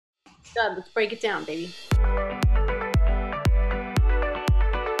Done. Let's break it down, baby.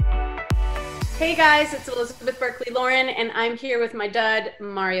 Hey guys, it's Elizabeth Berkley Lauren, and I'm here with my dud,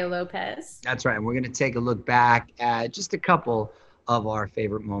 Mario Lopez. That's right. We're going to take a look back at just a couple of our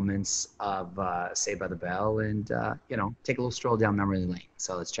favorite moments of Saved by the Bell and, you know, take a little stroll down memory lane.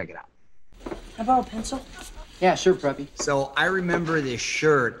 So let's check it out. How about a pencil? Yeah, sure, Preppy. So I remember this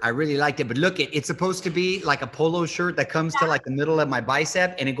shirt. I really liked it, but look, it's supposed to be like a polo shirt that comes to like the middle of my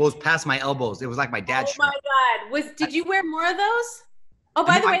bicep and it goes past my elbows. It was like my dad's shirt. Oh my God. Did you wear more of those? Oh,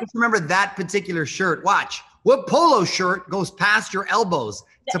 by the way, I just remember that particular shirt. Watch. What polo shirt goes past your elbows?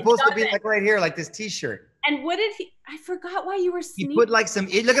 It's supposed to be like right here, like this t-shirt. And what did he, I forgot why you were sneaking. He put like some,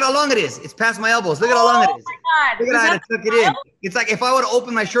 look at how long it is. It's past my elbows. Look at how long it is. Oh my God. Look at how I took it in. It's like if I would have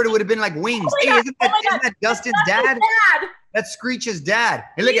opened my shirt, it would have been like wings. Hey, isn't that Dustin's dad? That's Screech's dad.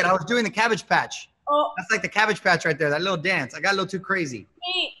 Hey, look at it. I was doing the Cabbage Patch. Oh. That's like the Cabbage Patch right there, that little dance. I got a little too crazy.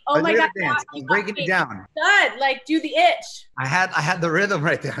 Hey, oh my God. I was breaking it down. Dud, like do the itch. I had the rhythm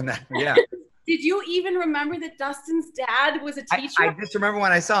right there on that. Yeah. Did you even remember that Dustin's dad was a teacher? I just remember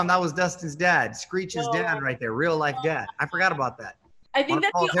when I saw him, that was Dustin's dad, Screech's dad right there, real life dad. I forgot about that. I think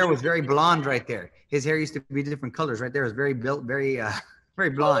that Paul's hair was very blonde right there. His hair used to be different colors right there. It was very built, very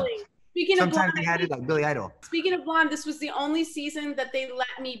blonde. Totally. Speaking Sometimes of blonde, he had it like Billy Idol. Speaking of blonde, this was the only season that they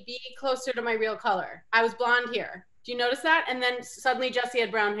let me be closer to my real color. I was blonde here. Do you notice that? And then suddenly Jessie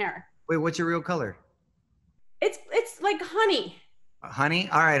had brown hair. Wait, what's your real color? It's like honey. Honey?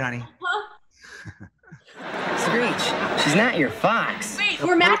 All right, honey. Huh? Screech, she's not your fox. Wait,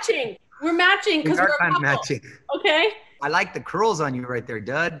 we're matching. We're matching because we're a kind couple. of matching. Okay. I like the curls on you right there,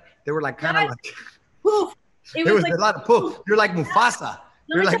 Dud. They were like kind of like. Poof. There was like, a lot of poof. You're like Mufasa.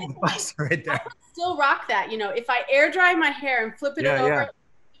 You're like Mufasa right there. I still rock that. You know, if I air dry my hair and flip it over,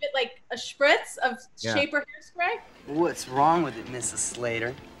 give it like a spritz of Shaper hairspray. What's wrong with it, Mrs.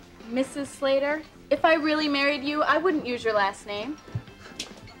 Slater? Mrs. Slater, if I really married you, I wouldn't use your last name.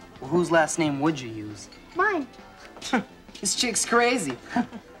 Well, whose last name would you use? Mine. This chick's crazy.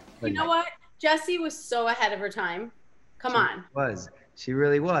 You know what? Jessie was so ahead of her time. Come on. She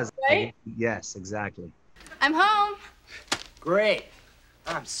really was. Right? Yes, exactly. I'm home. Great.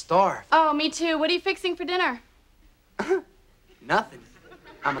 I'm starved. Oh, me too. What are you fixing for dinner? Nothing.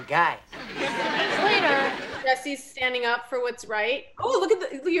 I'm a guy. Slater. Jessie's standing up for what's right. Oh, look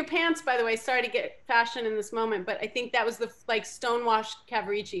at your pants, by the way. Sorry to get fashion in this moment, but I think that was the like stonewashed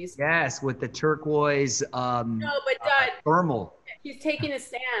Cavaricis. Yes, with the turquoise thermal. He's taking a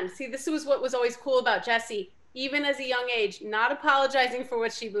stand. See, this was what was always cool about Jessie, even as a young age, not apologizing for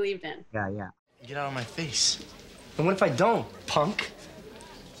what she believed in. Yeah, yeah. Get out of my face. And what if I don't, punk?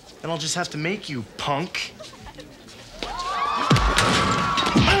 Then I'll just have to make you, punk.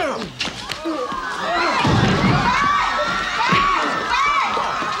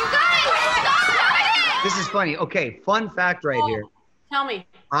 This is funny. Okay, fun fact right here. Tell me.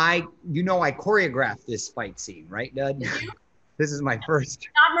 I choreographed this fight scene, right, Dud? Did you? This is my first.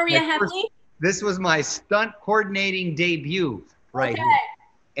 Not Maria Henley? This was my stunt coordinating debut right here.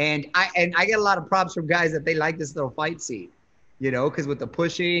 And I get a lot of props from guys that they like this little fight scene, you know, because with the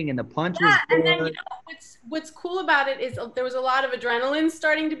pushing and the punch was good. And then you know, what's cool about it is there was a lot of adrenaline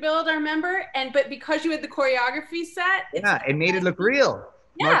starting to build, I remember. But because you had the choreography set. It made it look real.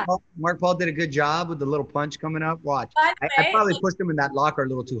 Yeah. Mark Paul did a good job with the little punch coming up. Watch. I probably pushed him in that locker a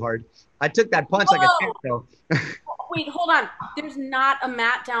little too hard. I took that punch like a champ, though. Wait, hold on. There's not a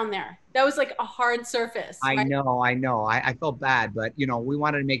mat down there. That was like a hard surface. Right? I know. I felt bad, but you know, we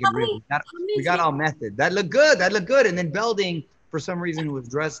wanted to make it real. We got all method. That looked good. And then Belding, for some reason, who was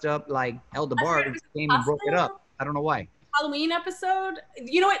dressed up like Eldebard, came and broke it up. I don't know why. Halloween episode.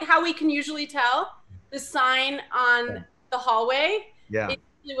 You know what? How we can usually tell the sign on the hallway. Yeah. It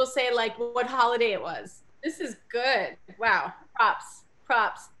usually will say like what holiday it was. This is good. Wow.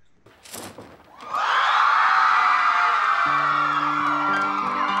 Props.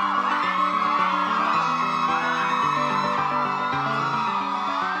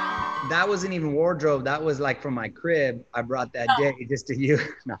 That wasn't even wardrobe. That was like from my crib. I brought that day just to you.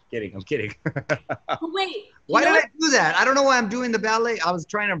 No, I'm kidding. Wait. Why did I do that? I don't know why I'm doing the ballet. I was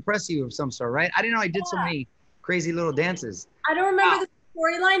trying to impress you of some sort, right? I didn't know I did so many crazy little dances. I don't remember the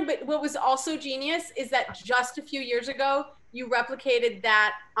storyline, but what was also genius is that just a few years ago, you replicated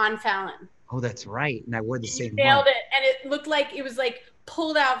that on Fallon. Oh, that's right. And I wore the same one. Nailed it. And it looked like it was like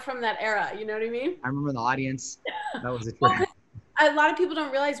pulled out from that era. You know what I mean? I remember the audience. That was a Well, a lot of people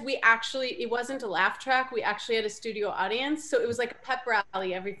don't realize it wasn't a laugh track. We actually had a studio audience. So it was like a pep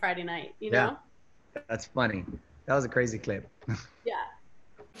rally every Friday night, you know? That's funny. That was a crazy clip. Yeah.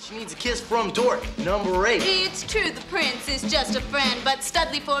 She needs a kiss from Dork, number 8. It's true, the prince is just a friend, but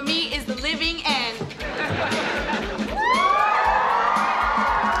Studley for me is the living end. It's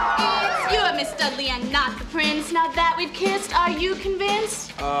you are Miss Studley and not the prince. Now that we've kissed, are you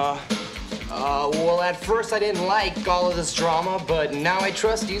convinced? Well, at first I didn't like all of this drama, but now I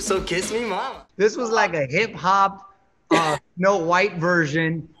trust you, so kiss me, mama. This was like a hip hop, Snow White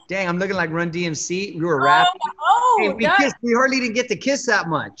version. Dang, I'm looking like Run DMC. We were rapping. Hey, we hardly didn't get to kiss that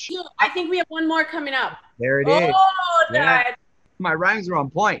much. I think we have one more coming up. There it is. Oh, Yeah. My rhymes were on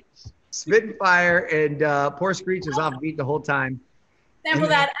point. Spitting fire and poor Screech was off beat the whole time. Sample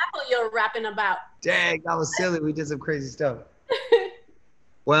that apple you're rapping about. Dang, that was silly. We did some crazy stuff.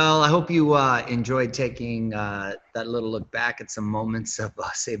 Well, I hope you enjoyed taking that little look back at some moments of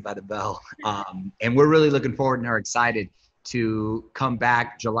Saved by the Bell. And we're really looking forward and are excited to come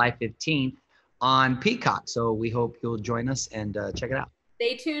back July 15th on Peacock. So we hope you'll join us and check it out.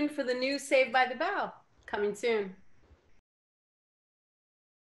 Stay tuned for the new Saved by the Bell coming soon.